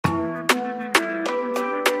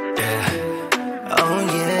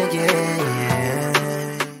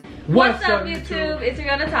What's up, YouTube? It's your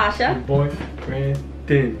girl Natasha. Your boy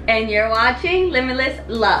Brandon. And you're watching Limitless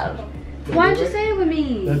Love. Why don't you say it with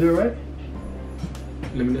me? Did I do it right?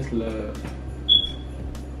 Limitless Love.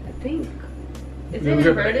 I think. Is it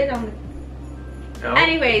inverted on the... No.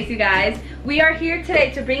 Anyways, you guys, we are here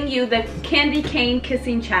today to bring you the candy cane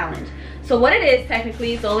kissing challenge. So what it is,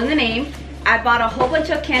 technically, it's all in the name. I bought a whole bunch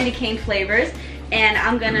of candy cane flavors and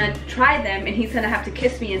I'm gonna try them and he's gonna have to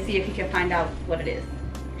kiss me and see if he can find out what it is.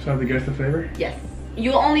 So I have to guess the flavor? Yes.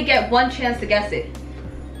 You only get one chance to guess it.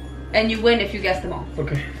 And you win if you guess them all.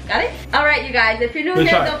 Okay. Got it? Alright, you guys, if you're new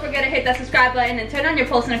here, don't forget to hit that subscribe button and turn on your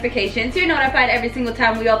post notifications so you're notified every single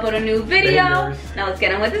time we upload a new video. Bangers. Now let's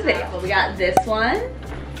get on with this video. So we got this one.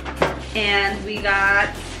 And we got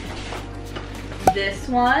this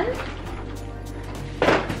one.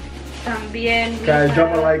 También. Guys,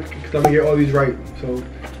 drop a like because I'm gonna get all these right. So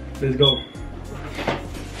let's go.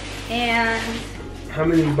 And how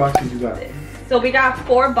many boxes you got? so we got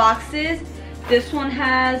 4 boxes. This one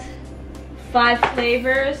has 5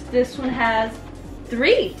 flavors. This one has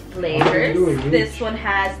 3 flavors. This one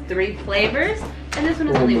has 3 flavors. And this one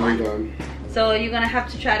has only 1. God. So you're gonna have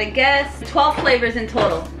to try to guess. 12 flavors in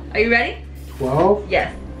total. Are you ready? 12?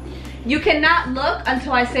 Yes. You cannot look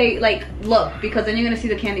until I say, like, look, because then you're gonna see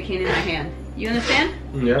the candy cane in my hand. You understand?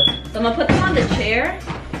 Yeah. So I'm gonna put them on the chair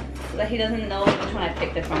so that he doesn't know which one I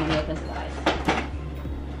picked it from when he opens his eyes.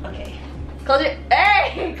 Okay. Close your,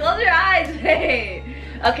 hey, close your eyes, hey.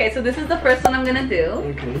 Okay, so this is the first one I'm gonna do.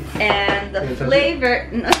 Okay. And the flavor,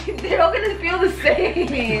 no, they're all gonna feel the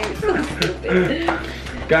same. So stupid.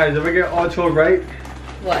 Guys, if I get all 12 right,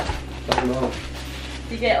 What? I don't know.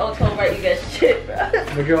 You get all 12 right, you get shit, bro.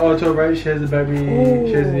 If I get all 12 right, she has the baby, Ooh.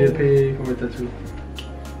 she has the ear pig, or tattoo.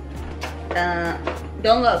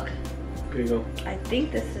 Don't look. There you go. I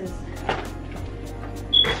think this is...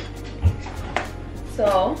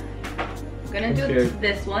 So, I'm gonna do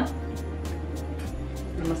this one.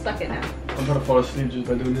 I'm gonna suck it now. I'm gonna fall asleep just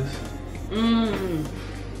by doing this. Mmm.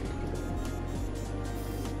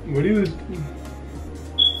 What do you...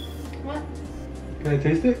 What? Can I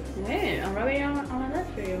taste it? Wait, I'm rubbing it on my lips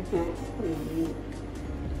for you.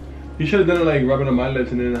 You should have done it like rubbing on my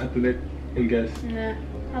lips and then I have to lick and guess. Nah,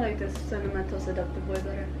 I like this sentimental, seductive boy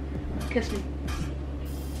better. Kiss me.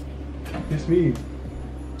 It's me.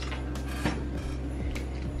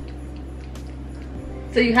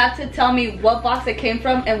 So you have to tell me what box it came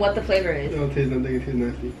from and what the flavor is. It don't taste nothing, it tastes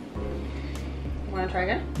nasty. Wanna try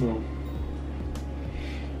again? No.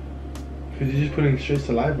 Because you're just putting straight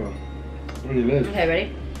saliva on your lips. Okay,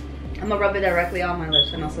 ready? I'm gonna rub it directly on my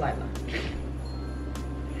lips and no saliva.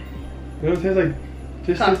 It don't taste like,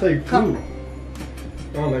 just tastes like Come. food.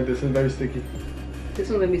 I don't like this, it's very sticky. This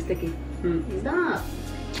one's gonna be sticky. Stop.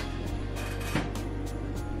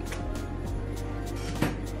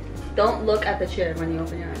 Don't look at the chair when you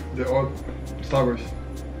open your eyes. They're all Starburst.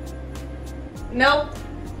 Nope.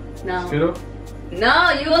 No. Skittle?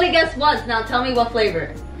 No, you only guessed once. Now tell me what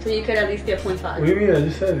flavor. So you could at least get 0.5. What do you mean? I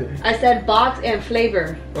just said it. I said box and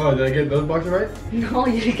flavor. Oh, did I get those boxes right? No,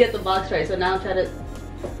 you didn't get the box right. So now try to...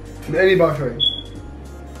 Any box right.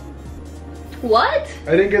 What?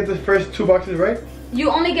 I didn't get the first 2 boxes right? You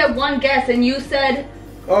only get 1 guess and you said...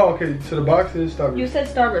 Oh, okay. So the box is Starburst. You said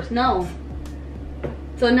Starburst. No.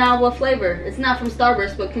 So now what flavor? It's not from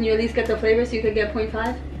Starburst, but can you at least get the flavor so you could get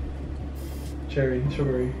 0.5? Cherry,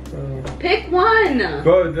 strawberry. Pick one.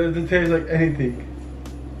 Bro, it doesn't taste like anything.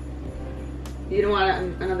 You don't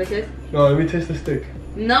want another kiss? No, let me taste the stick.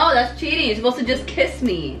 No, that's cheating. You're supposed to just kiss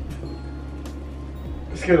me.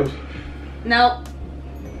 Skittles. No.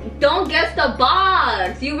 Don't guess the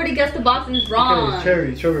box. You already guessed the box and it's wrong. Okay,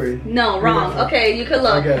 cherry, strawberry. No, wrong. Okay, you could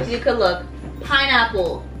look. I guess. You could look.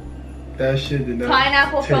 Pineapple. That shit did not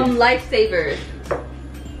Pineapple taste. from Lifesavers.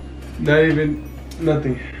 Not even,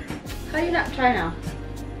 nothing. How you not try now?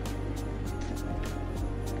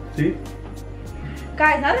 See?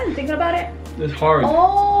 Guys, now that I'm thinking about it. It's hard.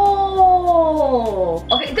 Oh.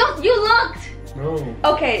 Okay, don't, you looked. No.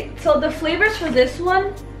 Okay, so the flavors for this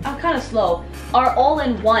one, I'm kind of slow, are all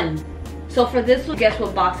in one. So for this one, guess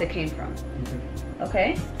what box it came from.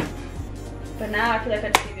 Okay? But now I feel like I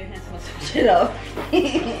just gave you a hint to switch it up.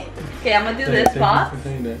 Okay, I'm gonna do this box.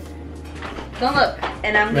 Don't look.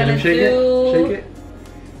 And I'm gonna shake do... Shake it.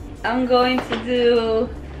 I'm going to do...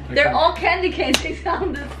 They're all candy canes, they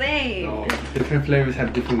sound the same. No, different flavors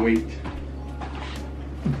have different weight.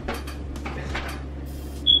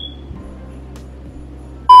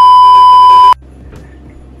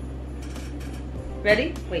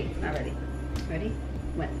 Ready? Wait, not ready. Ready?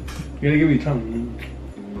 When? You gotta give me your tongue.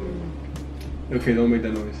 Okay, don't make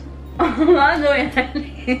that noise. I'm not doing that.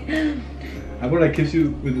 How about I kiss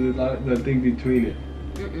you with the thing between it?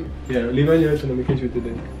 Yeah, leave it on yours and let me kiss you with the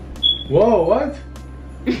thing. Whoa, what?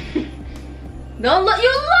 Don't look,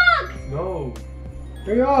 you look! No.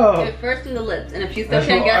 Hurry up. Okay, first do the lips, and if you still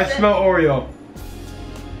can't guess I smell Oreo.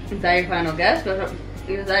 Is that your final guess?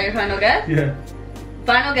 Is that your final guess? Yeah.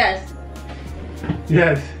 Final guess.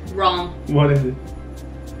 Yes. Wrong. What is it?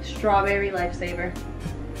 Strawberry Lifesaver.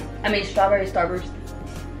 I mean, strawberry Starburst.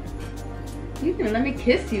 You didn't let me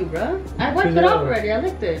kiss you, bro. I wiped it off already. I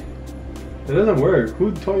licked it. That doesn't work.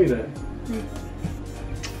 Who told you that?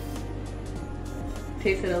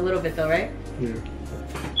 Tasted a little bit though, right? Yeah.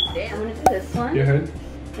 Damn, I'm gonna do this one. Your head?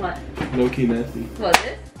 What? Low key nasty. What,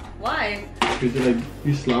 this? Why? Because you like,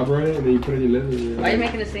 you slobber on it and then you put it in your lips. And Why are you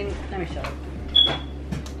making the same? Let me show you.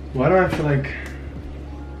 Why do I have to like...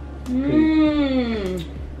 Mmm.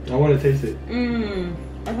 I want to taste it. Mmm.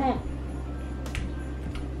 I don't.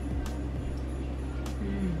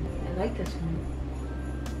 I like this one.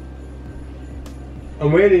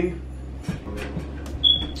 I'm waiting.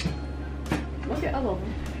 What's your other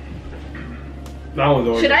one? That one's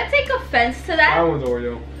Oreo. Should I take offense to that? That one's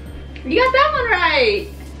Oreo. You got that one right.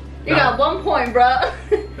 You got 1 point, bro.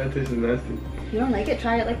 That tastes nasty. You don't like it?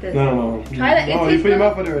 Try it like this. No. Try that. No, you put your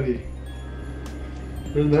mouth on it already.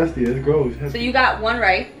 It's nasty. It's gross. So you got 1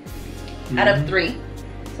 right out of 3.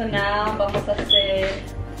 So now vamos a hacer.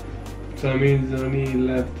 So that means only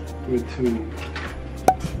left with 2.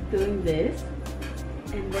 Doing this,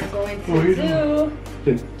 and we're going to you do.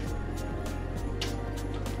 Then.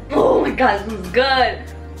 Oh my god, this one's good.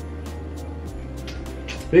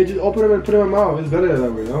 Hey, just open them and put it in my mouth. It's better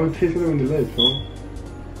that way. I don't taste it in the lips, bro.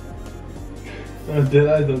 Dead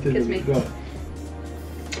eyes don't taste Kiss it. me. Go.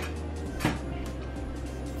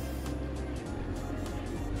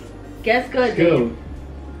 Guess good, Skittles.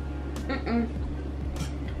 Dave.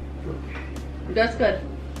 That's good.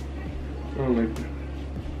 I don't like that.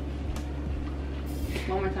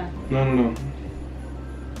 One more time. No.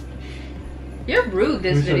 You're rude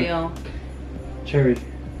this Who's that? video. Cherry.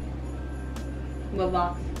 What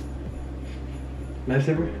box?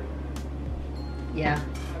 Lifesaver? Yeah.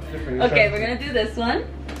 Okay, we're gonna do this one.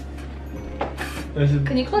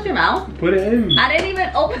 Can you close your mouth? Put it in. I didn't even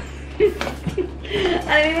open.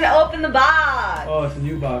 I didn't even open the box. Oh, it's a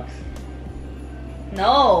new box.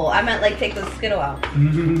 No, I meant like take the Skittle out.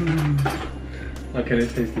 Okay,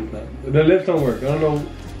 let's taste this now. The lips don't work. I don't know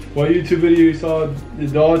what YouTube video you saw.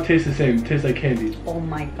 They all taste the same. It tastes like candy. Oh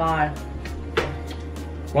my god.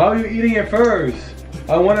 Why are you eating it first?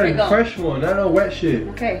 I want Okay, a go. fresh one, not a wet shit.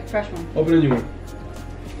 Okay, fresh one. Open a new one.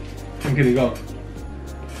 I'm kidding, go.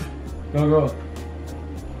 Go.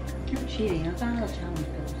 You're cheating. That's not how the challenge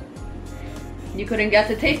goes. You couldn't guess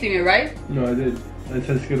the tasting it, right? No, I did. I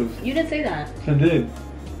said Skittles. You didn't say that. I did.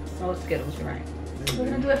 Oh, it's Skittles, you're right. We're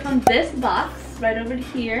gonna do it from this box right over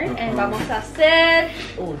here. And vamos a hacer.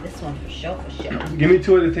 Oh, this one for sure. Give me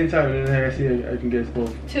 2 at the same time and then I see I can guess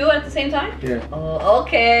both. 2 at the same time? Yeah. Oh,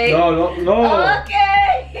 okay. No.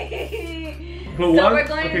 Okay. Put So one? we're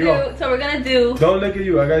going Okay, to do. go. So we're gonna do Don't look at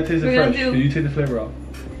you. I gotta taste it We're gonna fresh. do- You take the flavor out.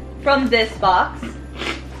 from this box.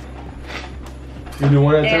 You do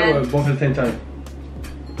one at a time or And- both at the same time?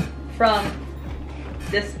 From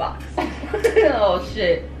this box. Oh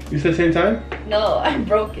shit. You said same time? No, I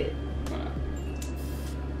broke it.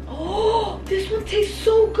 Oh, this one tastes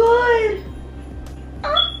so good.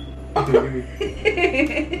 Okay,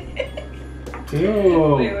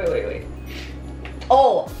 Ew. Wait.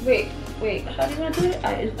 Oh, wait. How do you want to do it?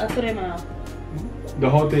 I put it in my mouth. The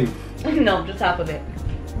whole thing. No, just half of it.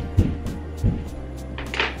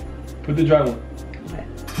 Put the dry one. Okay.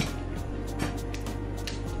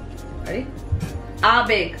 Ready? Ah,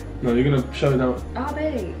 big. No, you're gonna shove it down. Ah,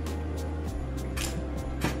 big.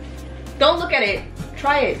 Don't look at it.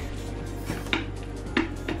 Try it.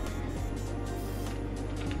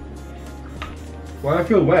 Why do I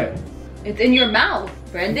feel wet? It's in your mouth,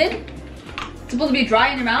 Brendan. It's supposed to be dry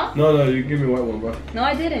in your mouth? No, you give me a wet one, bro. No,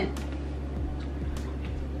 I didn't.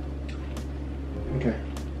 Okay.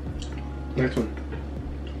 Next one.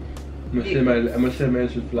 I'm gonna say my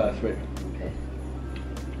answer for last. Wait. Okay.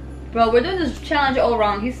 Bro, we're doing this challenge all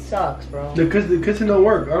wrong. He sucks, bro. The kissing don't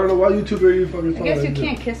work. I don't know why YouTube are you fucking I talking guess you like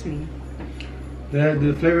can't kiss me. this.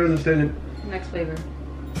 The flavor doesn't stay in. Next flavor.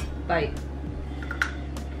 Bite.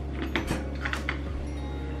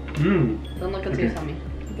 Don't look until you Okay. tell me.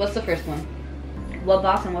 What's the first one? What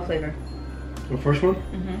box and what flavor? The first one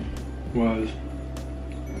was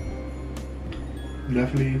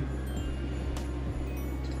definitely.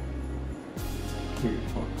 Wait,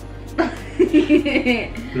 fuck.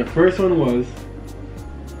 The first one was.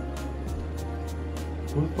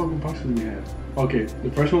 What fucking box did we have? Okay,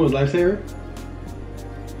 the first one was Lifesaver.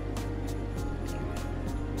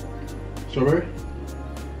 Strawberry?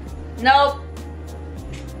 Nope.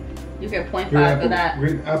 You get 0.5 for that.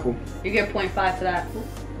 Green apple. You get 0.5 for that.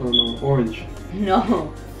 Oh no, orange.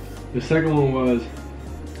 No. The second one was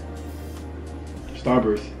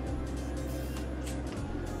Starburst.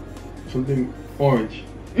 Something orange.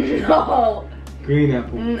 No. Green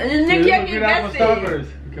apple. You can't get green apple guessing. Starburst.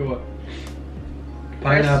 Okay, what?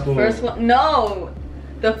 Pineapple. First one. No.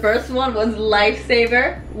 The first one was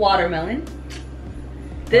Lifesaver watermelon.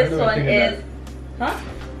 This one is, huh?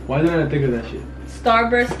 Why didn't I think of that shit?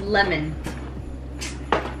 Starburst lemon.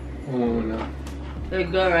 Oh no. There you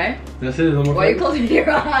go, right? That's it. No more Why are you flavors? closing your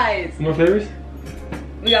eyes? No more flavors?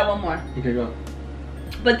 We got one more. Okay, go.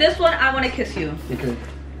 But this one, I want to kiss you. Okay.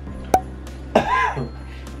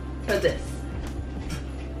 For this.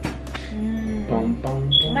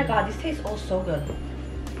 Oh my god, these taste all so good.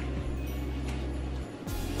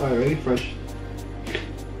 Alright, ready? Fresh.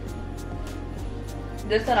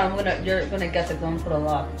 This one, you're gonna guess it. 'Cause I'm gonna put a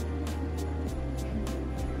lot.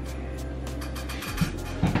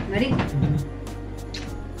 Ready?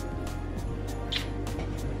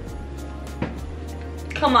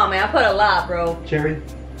 Come on, man. I put a lot, bro. Cherry.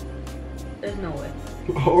 There's no way.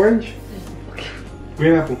 Orange.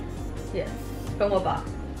 Green apple. Yeah. From what box?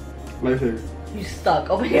 Lifesaver. You stuck.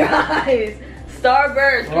 Open your eyes.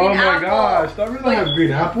 Starburst. Green Oh my apple. gosh. Starburst don't have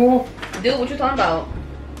green apple? Dude, what you talking about?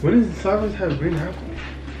 When does Starburst have green apple?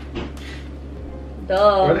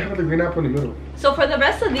 Duh. Why do they have the green apple in the middle? So for the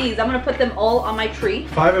rest of these, I'm gonna put them all on my tree.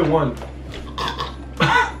 5 and 1.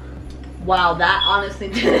 Wow, that honestly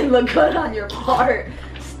didn't look good on your part.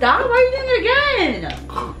 Stop, why are you doing it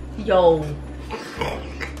again? Yo.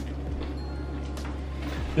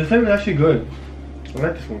 This time is actually good. I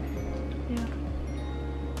like this one. Yeah.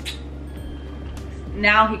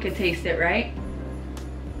 Now he could taste it, right?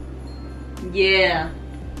 Yeah.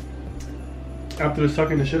 After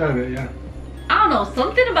sucking the shit out of it, yeah. I don't know,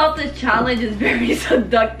 something about this challenge is very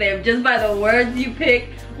seductive just by the words you pick.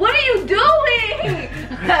 What are you doing?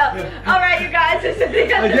 Alright, you guys, this is the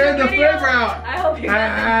end of Again, the the video. flavor out. I hope you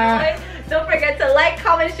guys enjoyed. Don't forget to like,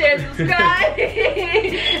 comment, share, and subscribe.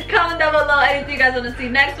 Comment down below anything you guys want to see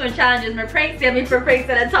next. When challenges, more pranks, Sammy for pranks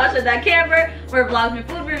at Natasha.Camber, where vlogs, more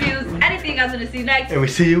food reviews, anything you guys want to see next. And we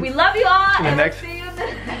see you. We love you all, in the and next. we'll see you in the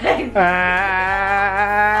next.